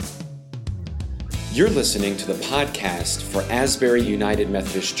You're listening to the podcast for Asbury United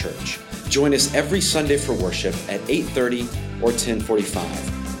Methodist Church. Join us every Sunday for worship at 8:30 or 10:45.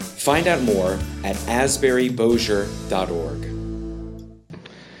 Find out more at asburybossier.org.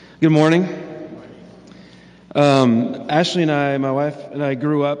 Good morning. Ashley and I, my wife and I,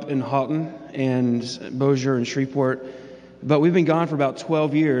 grew up in Houghton and Bossier and Shreveport, but we've been gone for about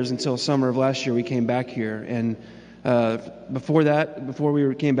 12 years until summer of last year we came back here. And before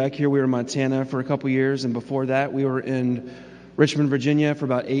we came back here, we were in Montana for a couple years, and before that we were in Richmond, Virginia for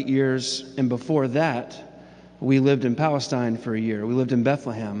about 8 years, and before that we lived in Palestine for a year. We lived in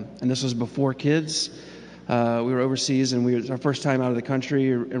Bethlehem, and this was before kids. We were overseas, and it was our first time out of the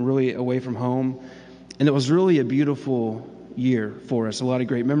country and really away from home, and it was really a beautiful year for us. A lot of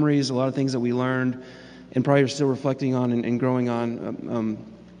great memories, a lot of things that we learned, and probably are still reflecting on and growing on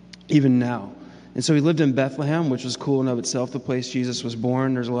even now. And so we lived in Bethlehem, which was cool in of itself, the place Jesus was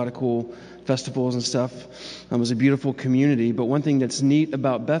born. There's a lot of cool festivals and stuff. It was a beautiful community. But one thing that's neat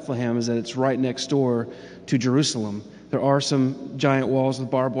about Bethlehem is that it's right next door to Jerusalem. There are some giant walls with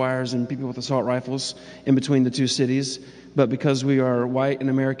barbed wires and people with assault rifles in between the two cities. But because we are white and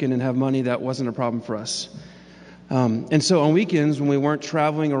American and have money, that wasn't a problem for us. And so on weekends, when we weren't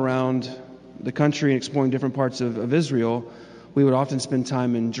traveling around the country and exploring different parts of Israel, we would often spend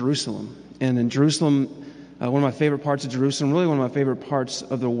time in Jerusalem. And in Jerusalem, one of my favorite parts of Jerusalem, really one of my favorite parts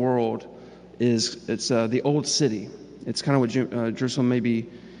of the world, is it's the Old City. It's kind of what Jerusalem may be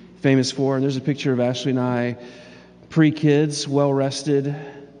famous for. And there's a picture of Ashley and I, pre-kids, well-rested,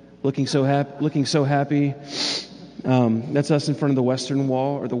 looking so happy. That's us in front of the Western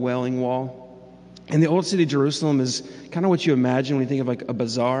Wall, or the Wailing Wall. And the Old City of Jerusalem is kind of what you imagine when you think of like a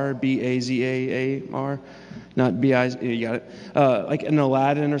bazaar, B-A-Z-A-A-R. Not B-I, you got it. Like an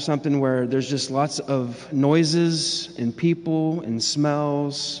Aladdin or something, where there's just lots of noises and people and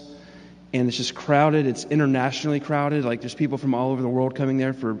smells, and it's just crowded. It's internationally crowded. Like there's people from all over the world coming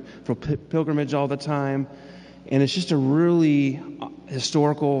there for pilgrimage all the time. And it's just a really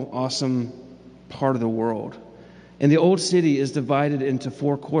historical, awesome part of the world. And the Old City is divided into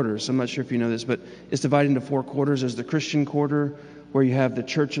 4 quarters. I'm not sure if you know this, but it's divided into 4 quarters. There's the Christian quarter, where you have the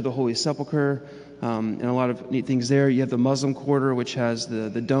Church of the Holy Sepulchre, and a lot of neat things there. You have the Muslim quarter, which has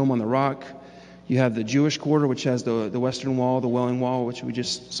the Dome on the Rock. You have the Jewish quarter, which has the Western Wall, the Wailing Wall, which we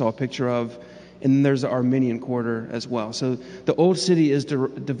just saw a picture of. And then there's the Armenian quarter as well. So the Old City is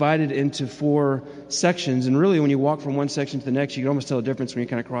divided into 4 sections. And really, when you walk from one section to the next, you can almost tell the difference when you're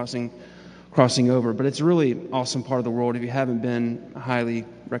kind of crossing over. But it's a really awesome part of the world. If you haven't been, I highly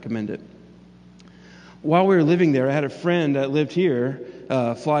recommend it. While we were living there, I had a friend that lived here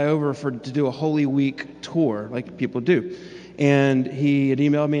fly over to do a Holy Week tour, like people do. And he had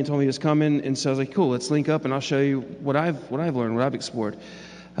emailed me and told me he was coming, and so I was like, cool, let's link up and I'll show you what I've learned, what I've explored.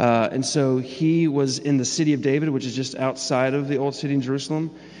 And so he was in the City of David, which is just outside of the Old City in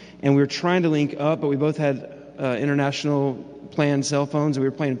Jerusalem, and we were trying to link up, but we both had international planned cell phones, and we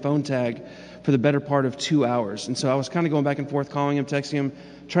were playing phone tag for the better part of 2 hours. And so I was kind of going back and forth, calling him, texting him,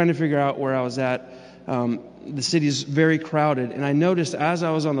 trying to figure out where I was at. The city is very crowded, and I noticed as I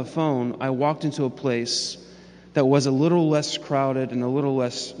was on the phone, I walked into a place that was a little less crowded and a little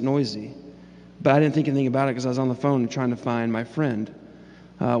less noisy. But I didn't think anything about it because I was on the phone trying to find my friend.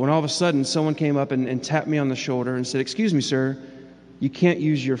 When all of a sudden, someone came up and tapped me on the shoulder and said, "Excuse me, sir, you can't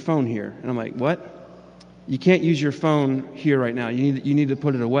use your phone here." And I'm like, "What? You can't use your phone here right now. You need to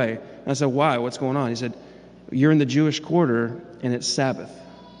put it away." And I said, "Why? What's going on?" He said, "You're in the Jewish quarter, and it's Sabbath.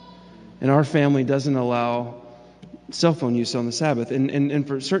 And our family doesn't allow cell phone use on the Sabbath." And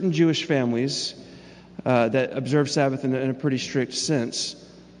for certain Jewish families that observe Sabbath in a pretty strict sense,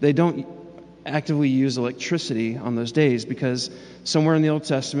 they don't actively use electricity on those days, because somewhere in the Old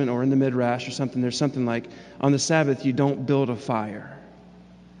Testament or in the Midrash or something, there's something like, on the Sabbath you don't build a fire.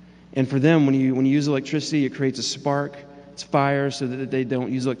 And for them, when you use electricity, it creates a spark. It's fire, so that they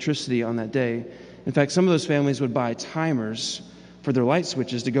don't use electricity on that day. In fact, some of those families would buy timers for their light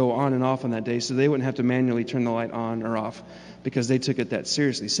switches to go on and off on that day, so they wouldn't have to manually turn the light on or off, because they took it that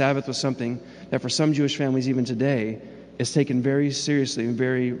seriously. Sabbath was something that for some Jewish families even today is taken very seriously and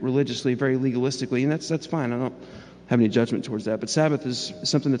very religiously, very legalistically, and that's fine. I don't have any judgment towards that, but Sabbath is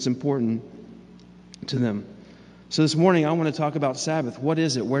something that's important to them. So this morning I want to talk about Sabbath. What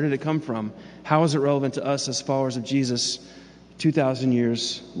is it? Where did it come from? How is it relevant to us as followers of Jesus 2,000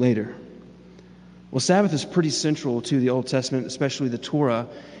 years later? Well, Sabbath is pretty central to the Old Testament, especially the Torah,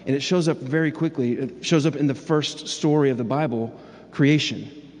 and it shows up very quickly. It shows up in the first story of the Bible, creation.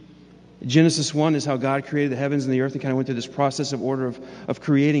 Genesis 1 is how God created the heavens and the earth and kind of went through this process of order of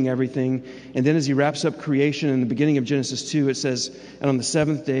creating everything. And then as he wraps up creation in the beginning of Genesis 2, it says, "And on the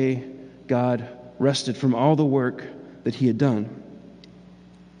seventh day, God rested from all the work that he had done.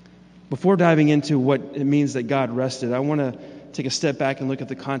 Before diving into what it means that God rested, I want to take a step back and look at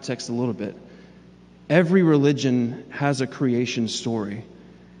the context a little bit. Every religion has a creation story,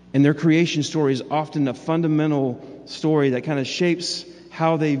 and their creation story is often a fundamental story that kind of shapes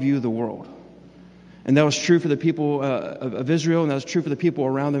how they view the world. And that was true for the people of Israel, and that was true for the people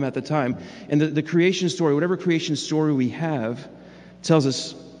around them at the time. And the creation story, whatever creation story we have, tells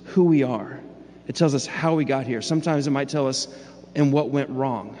us who we are. It tells us how we got here. Sometimes it might tell us and what went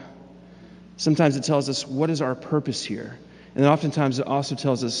wrong. Sometimes it tells us what is our purpose here. And then oftentimes it also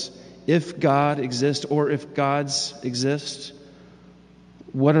tells us if God exists, or if gods exist,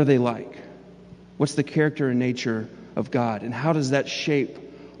 what are they like? What's the character and nature of God? And how does that shape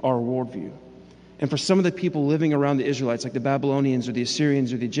our worldview? And for some of the people living around the Israelites, like the Babylonians or the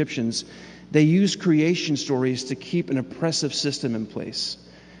Assyrians or the Egyptians, they used creation stories to keep an oppressive system in place.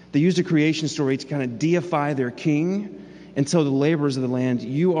 They used a creation story to kind of deify their king and tell the laborers of the land,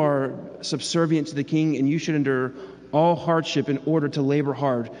 you are subservient to the king and you should endure all hardship in order to labor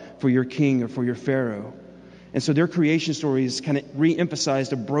hard for your king or for your pharaoh. And so their creation stories kind of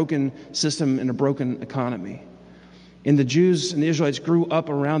re-emphasized a broken system and a broken economy. And the Jews and the Israelites grew up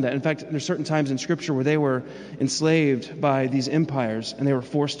around that. In fact, there are certain times in Scripture where they were enslaved by these empires and they were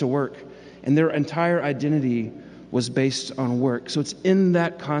forced to work. And their entire identity was based on work. So it's in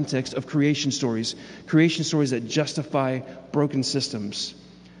that context of creation stories that justify broken systems,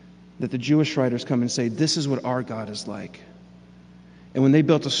 that the Jewish writers come and say, this is what our God is like. And when they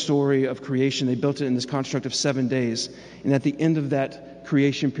built a story of creation, they built it in this construct of 7 days. And at the end of that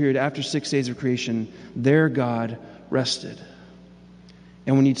creation period, after 6 days of creation, their God rested.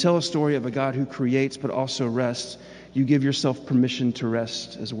 And when you tell a story of a God who creates but also rests, you give yourself permission to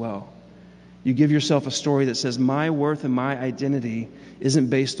rest as well. You give yourself a story that says, my worth and my identity isn't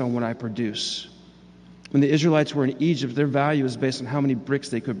based on what I produce. When the Israelites were in Egypt, their value was based on how many bricks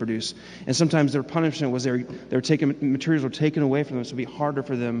they could produce. And sometimes their punishment was materials were taken away from them, so it would be harder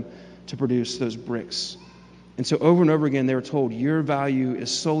for them to produce those bricks. And so over and over again, they were told, your value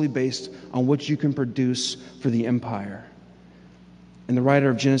is solely based on what you can produce for the empire. And the writer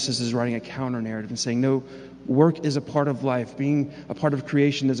of Genesis is writing a counter-narrative and saying, no, work is a part of life. Being a part of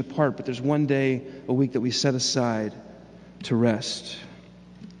creation is a part, but there's one day a week that we set aside to rest.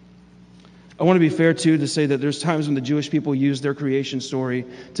 I want to be fair, too, to say that there's times when the Jewish people use their creation story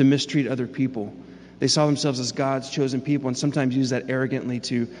to mistreat other people. They saw themselves as God's chosen people and sometimes use that arrogantly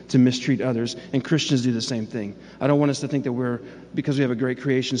to mistreat others. And Christians do the same thing. I don't want us to think that because we have a great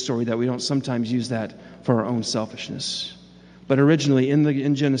creation story, that we don't sometimes use that for our own selfishness. But originally,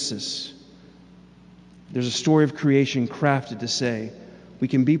 in Genesis, there's a story of creation crafted to say, we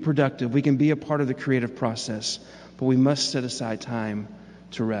can be productive, we can be a part of the creative process, but we must set aside time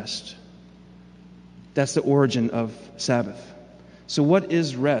to rest. That's the origin of Sabbath. So what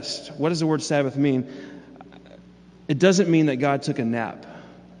is rest? What does the word Sabbath mean? It doesn't mean that God took a nap.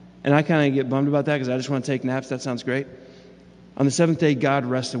 And I kind of get bummed about that because I just want to take naps. That sounds great. On the seventh day, God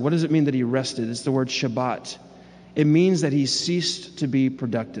rested. What does it mean that he rested? It's the word Shabbat. It means that he ceased to be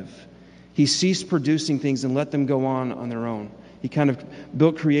productive. He ceased producing things and let them go on their own. He kind of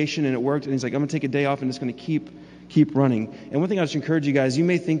built creation and it worked. And he's like, I'm going to take a day off and it's going to keep running. And one thing I just encourage you guys, you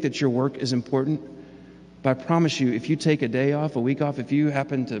may think that your work is important, but I promise you, if you take a day off, a week off, if you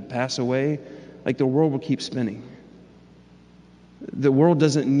happen to pass away, like the world will keep spinning. The world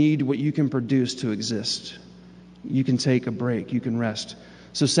doesn't need what you can produce to exist. You can take a break. You can rest.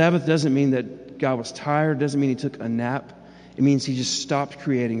 So Sabbath doesn't mean that God was tired. It doesn't mean he took a nap. It means he just stopped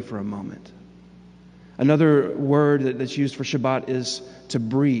creating for a moment. Another word that's used for Shabbat is to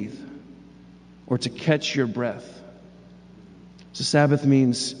breathe or to catch your breath. So Sabbath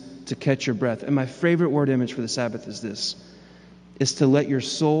means to catch your breath. And my favorite word image for the Sabbath is this, is to let your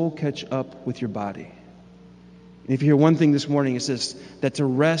soul catch up with your body. And if you hear one thing this morning, it's this, that to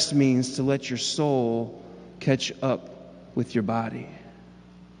rest means to let your soul catch up with your body.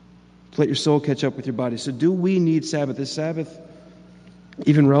 To let your soul catch up with your body. So do we need Sabbath? Is Sabbath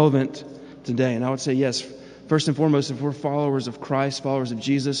even relevant today? And I would say yes. First and foremost, if we're followers of Christ, followers of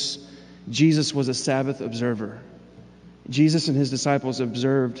Jesus, Jesus was a Sabbath observer. Jesus and his disciples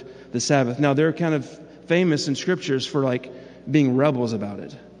observed the Sabbath. Now, they're kind of famous in scriptures for being rebels about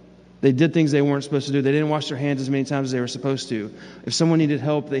it. They did things they weren't supposed to do. They didn't wash their hands as many times as they were supposed to. If someone needed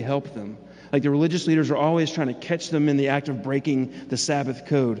help, they helped them. The religious leaders were always trying to catch them in the act of breaking the Sabbath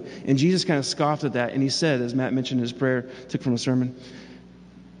code. And Jesus kind of scoffed at that. And he said, as Matt mentioned in his prayer, took from a sermon,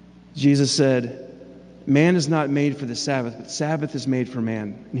 Jesus said, man is not made for the Sabbath, but Sabbath is made for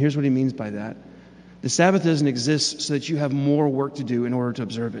man. And here's what he means by that. The Sabbath doesn't exist so that you have more work to do in order to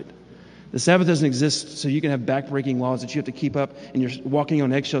observe it. The Sabbath doesn't exist so you can have back-breaking laws that you have to keep up, and you're walking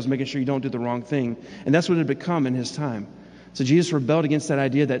on eggshells, making sure you don't do the wrong thing. And that's what it had become in his time. So Jesus rebelled against that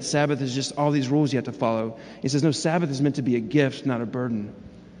idea that Sabbath is just all these rules you have to follow. He says, no, Sabbath is meant to be a gift, not a burden.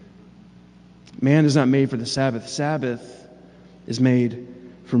 Man is not made for the Sabbath. Sabbath is made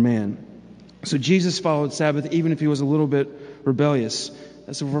for man. So Jesus followed Sabbath even if he was a little bit rebellious.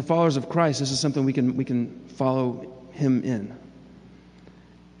 So for followers of Christ, this is something we can follow him in.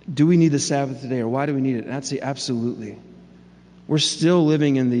 Do we need the Sabbath today, or why do we need it? And I'd say absolutely. We're still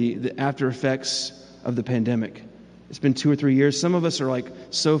living in the after effects of the pandemic. It's been 2 or 3 years. Some of us are like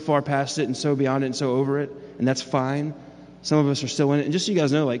so far past it and so beyond it and so over it, and that's fine. Some of us are still in it. And just so you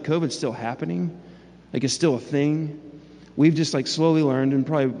guys know, like COVID's still happening. Like it's still a thing. We've just like slowly learned, and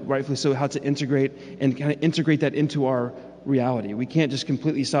probably rightfully so, how to integrate that into our reality. We can't just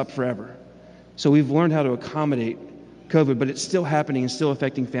completely stop forever. So we've learned how to accommodate COVID, but it's still happening and still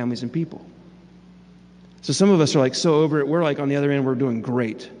affecting families and people. So some of us are like so over it. We're like on the other end, we're doing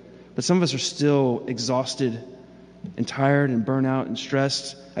great. But some of us are still exhausted and tired and burnt out and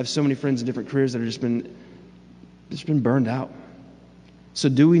stressed. I have so many friends in different careers that have just been burned out. So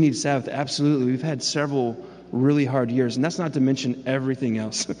do we need Sabbath? Absolutely. We've had several really hard years, and that's not to mention everything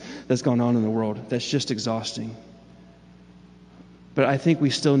else that's gone on in the world. That's just exhausting. But I think we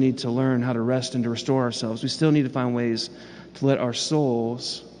still need to learn how to rest and to restore ourselves. We still need to find ways to let our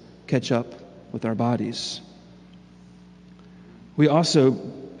souls catch up with our bodies. We also,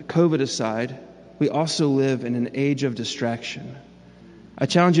 COVID aside, we also live in an age of distraction. I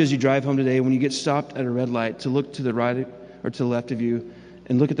challenge you as you drive home today, when you get stopped at a red light, to look to the right or to the left of you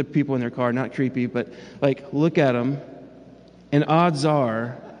and look at the people in their car. Not creepy, but like look at them. And odds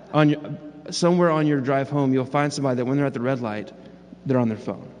are, somewhere on your drive home, you'll find somebody that when they're at the red light, they're on their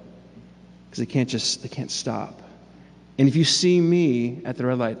phone because they can't stop. And if you see me at the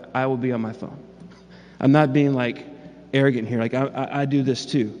red light, I will be on my phone. I'm not being like arrogant here. Like I do this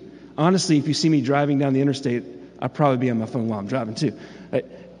too. Honestly, if you see me driving down the interstate, I'll probably be on my phone while I'm driving too.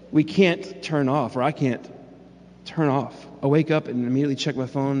 We can't turn off, or I can't turn off. I wake up and immediately check my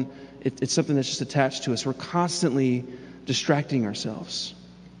phone. It's something that's just attached to us. We're constantly distracting ourselves.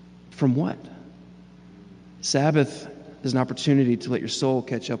 From what? Sabbath is an opportunity to let your soul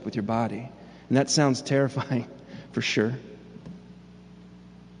catch up with your body. And that sounds terrifying, for sure.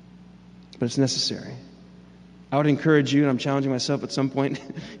 But it's necessary. I would encourage you, and I'm challenging myself at some point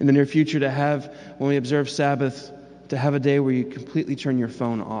in the near future, to have, when we observe Sabbath, to have a day where you completely turn your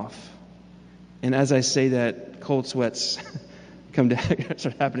phone off. And as I say that, cold sweats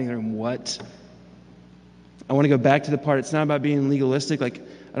start happening in the room. What? I want to go back to the part, it's not about being legalistic. Like,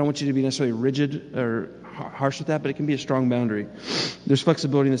 I don't want you to be necessarily rigid or harsh with that, but it can be a strong boundary. There's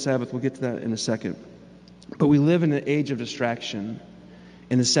flexibility in the Sabbath. We'll get to that in a second. But we live in an age of distraction,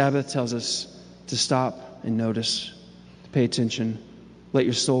 and the Sabbath tells us to stop and notice, to pay attention, let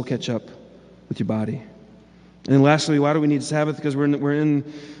your soul catch up with your body. And then lastly, why do we need Sabbath? Because we're in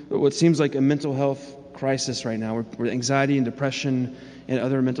what seems like a mental health crisis right now, where anxiety and depression and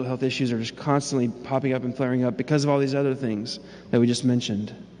other mental health issues are just constantly popping up and flaring up because of all these other things that we just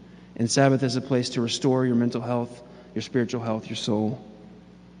mentioned. And Sabbath is a place to restore your mental health, your spiritual health, your soul.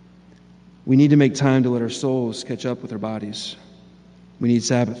 We need to make time to let our souls catch up with our bodies. We need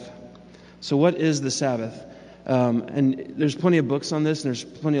Sabbath. So what is the Sabbath? And there's plenty of books on this, and there's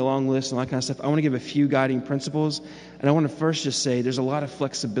plenty of long lists and all that kind of stuff. I want to give a few guiding principles, and I want to first just say there's a lot of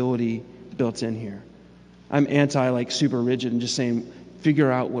flexibility built in here. I'm anti super rigid and just saying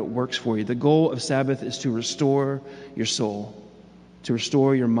figure out what works for you. The goal of Sabbath is to restore your soul, to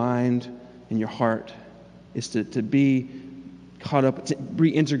restore your mind and your heart. Is to be caught up, to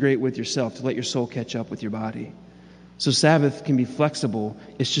reintegrate with yourself, to let your soul catch up with your body. So Sabbath can be flexible.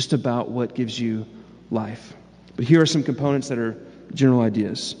 It's just about what gives you life. But here are some components that are general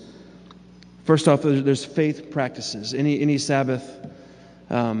ideas. First off, there's faith practices. Any Sabbath,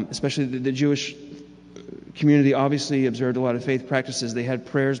 especially the Jewish community, obviously observed a lot of faith practices. They had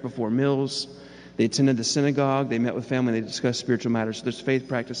prayers before meals. They attended the synagogue. They met with family. They discussed spiritual matters. So there's faith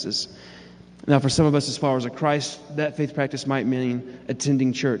practices. Now, for some of us as followers of Christ, that faith practice might mean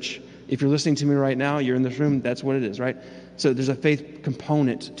attending church. If you're listening to me right now, you're in this room, that's what it is, right? So there's a faith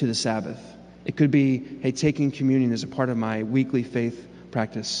component to the Sabbath. It could be, hey, taking communion as a part of my weekly faith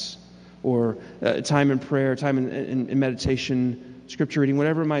practice, or time in prayer, time in meditation, scripture reading,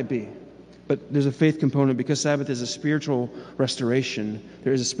 whatever it might be. But there's a faith component because Sabbath is a spiritual restoration.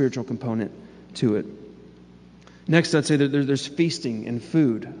 There is a spiritual component to it. Next, I'd say that there's feasting and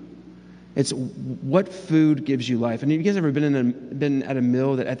food. It's what food gives you life. And have you guys ever been at a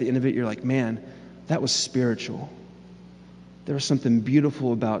meal that at the end of it you're like, man, that was spiritual. there was something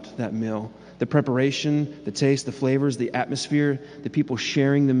beautiful about that meal. The preparation, the taste, the flavors, the atmosphere, the people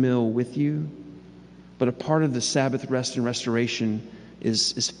sharing the meal with you. But a part of the Sabbath rest and restoration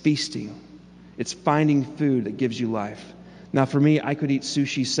is feasting. It's finding food that gives you life. Now for me, I could eat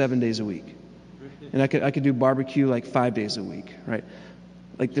sushi 7 days a week. And I could do barbecue like 5 days a week, right?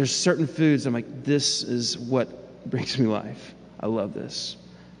 Like there's certain foods I'm like, this is what brings me life. I love this.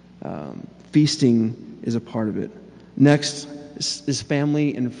 Feasting is a part of it. Next is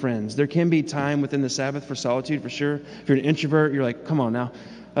family and friends. There can be time within the Sabbath for solitude, for sure. If you're an introvert, you're like, come on now.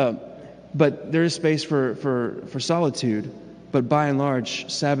 But there is space for solitude. But by and large,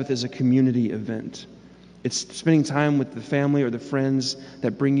 Sabbath is a community event. It's spending time with the family or the friends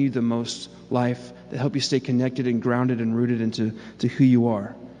that bring you the most life, that help you stay connected and grounded and rooted into who you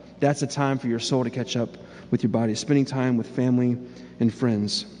are. That's a time for your soul to catch up with your body, spending time with family and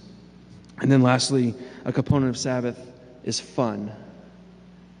friends. And then lastly, a component of Sabbath is fun.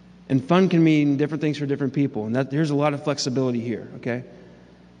 And fun can mean different things for different people. And there's a lot of flexibility here, okay?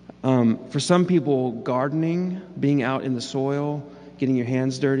 For some people, gardening, being out in the soil, getting your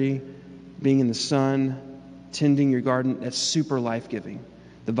hands dirty, being in the sun, tending your garden, that's super life-giving.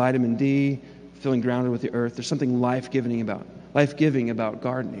 The vitamin D, feeling grounded with the earth, there's something life-giving about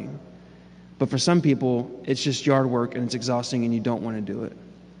gardening. But for some people, it's just yard work and it's exhausting and you don't want to do it.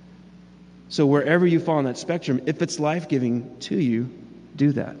 So wherever you fall on that spectrum, if it's life-giving to you,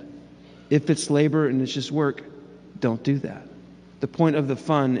 do that. If it's labor and it's just work, don't do that. The point of the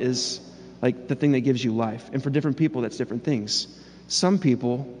fun is like the thing that gives you life. And for different people, that's different things. Some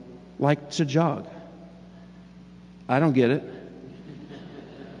people like to jog. I don't get it.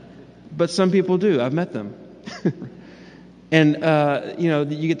 But some people do. I've met them. And,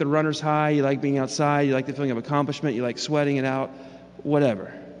 you get the runner's high. You like being outside. You like the feeling of accomplishment. You like sweating it out.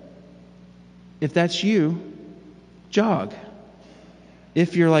 Whatever. If that's you, jog.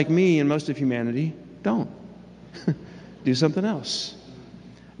 If you're like me and most of humanity, don't. Do something else.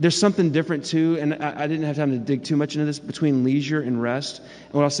 There's something different too, and I didn't have time to dig too much into this, between leisure and rest.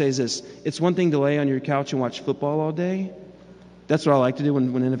 And what I'll say is this: it's one thing to lay on your couch and watch football all day. That's what I like to do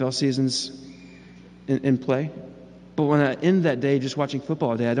when NFL season's in play. But when I end that day just watching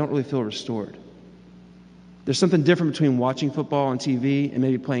football all day, I don't really feel restored. There's something different between watching football on TV and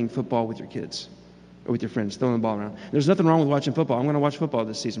maybe playing football with your kids or with your friends, throwing the ball around. There's nothing wrong with watching football. I'm going to watch football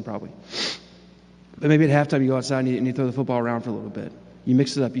this season probably. But maybe at halftime you go outside and you throw the football around for a little bit. You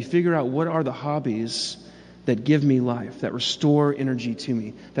mix it up. You figure out what are the hobbies that give me life, that restore energy to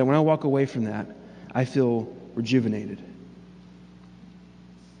me, that when I walk away from that, I feel rejuvenated.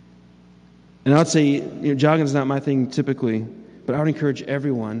 And I would say, jogging is not my thing typically, but I would encourage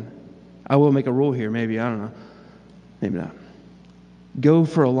everyone. I will make a rule here, maybe, I don't know. Maybe not. Go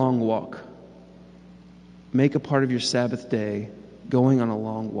for a long walk. Make a part of your Sabbath day going on a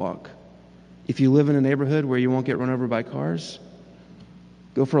long walk. If you live in a neighborhood where you won't get run over by cars,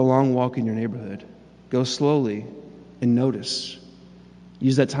 go for a long walk in your neighborhood. Go slowly and notice.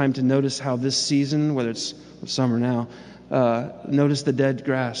 Use that time to notice how this season, whether it's summer now, notice the dead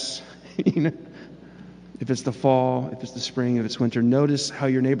grass. If it's the fall, if it's the spring, if it's winter, notice how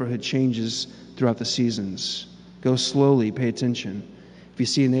your neighborhood changes throughout the seasons. Go slowly, pay attention. If you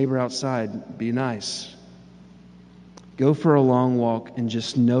see a neighbor outside, be nice. Go for a long walk and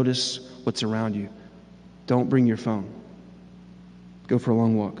just notice what's around you. Don't bring your phone. Go for a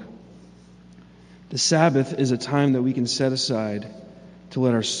long walk. The Sabbath is a time that we can set aside to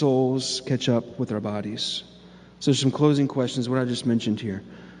let our souls catch up with our bodies. So some closing questions, what I just mentioned here.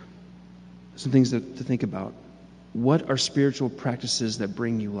 Some things to think about. What are spiritual practices that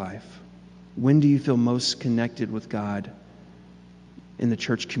bring you life? When do you feel most connected with God in the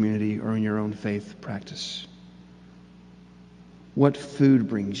church community or in your own faith practice? What food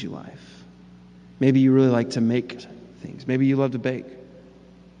brings you life? Maybe you really like to make things. Maybe you love to bake.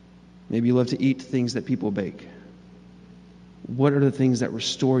 Maybe you love to eat things that people bake. What are the things that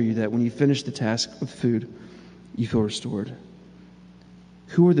restore you, that when you finish the task with food, you feel restored?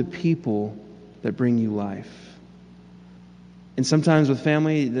 Who are the people that bring you life? And sometimes with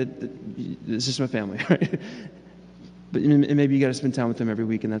family, it's just my family, right? But maybe you got to spend time with them every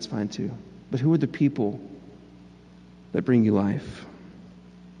week, and that's fine too. But who are the people that bring you life?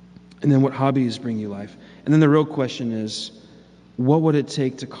 And then what hobbies bring you life? And then the real question is, what would it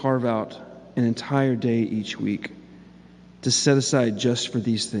take to carve out an entire day each week to set aside just for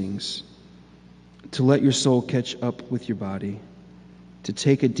these things? To let your soul catch up with your body, to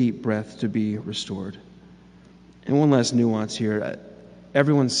take a deep breath to be restored. And one last nuance here.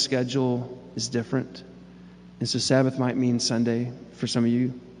 Everyone's schedule is different. And so Sabbath might mean Sunday for some of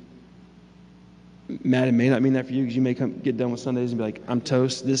you. Matt, it may not mean that for you because you may get done with Sundays and be like, I'm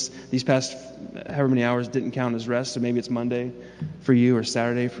toast. These past however many hours didn't count as rest, so maybe it's Monday for you or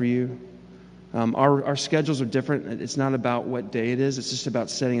Saturday for you. Our schedules are different. It's not about what day it is. It's just about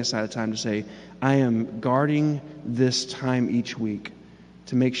setting aside a time to say, I am guarding this time each week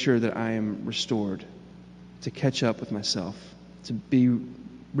to make sure that I am restored, to catch up with myself, to be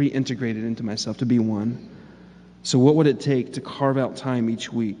reintegrated into myself, to be one. So what would it take to carve out time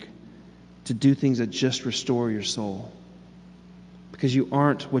each week to do things that just restore your soul? Because you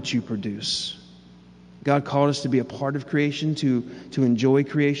aren't what you produce. God called us to be a part of creation, to enjoy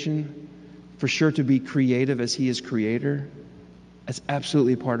creation, for sure to be creative as He is creator. That's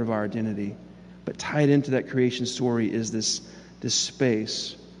absolutely a part of our identity. But tied into that creation story is this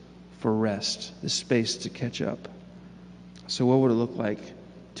space for rest, this space to catch up. So what would it look like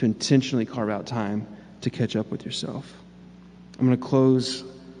to intentionally carve out time to catch up with yourself? I'm going to close.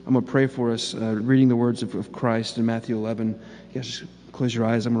 I'm going to pray for us, reading the words of Christ in Matthew 11. You guys just close your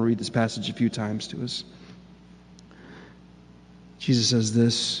eyes. I'm going to read this passage a few times to us. Jesus says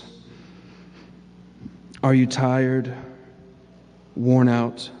this: Are you tired, worn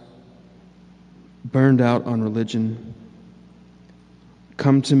out, burned out on religion?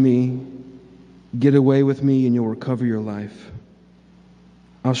 Come to me, get away with me, and you'll recover your life.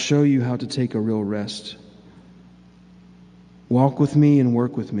 I'll show you how to take a real rest. Walk with me and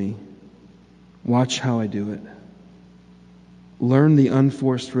work with me. Watch how I do it. Learn the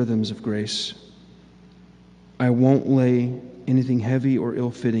unforced rhythms of grace. I won't lay anything heavy or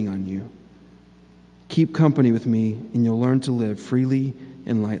ill-fitting on you. Keep company with me, and you'll learn to live freely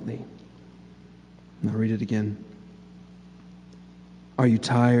and lightly. Now read it again. Are you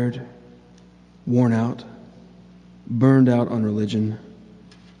tired, worn out, burned out on religion?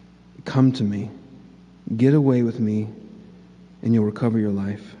 Come to me, get away with me, and you'll recover your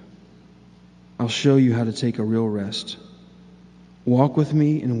life. I'll show you how to take a real rest. Walk with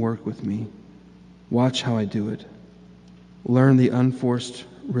me and work with me. Watch how I do it. Learn the unforced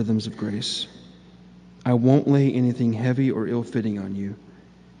rhythms of grace. I won't lay anything heavy or ill-fitting on you.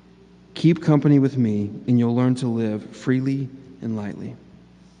 Keep company with me, and you'll learn to live freely and lightly.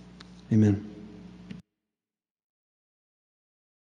 Amen.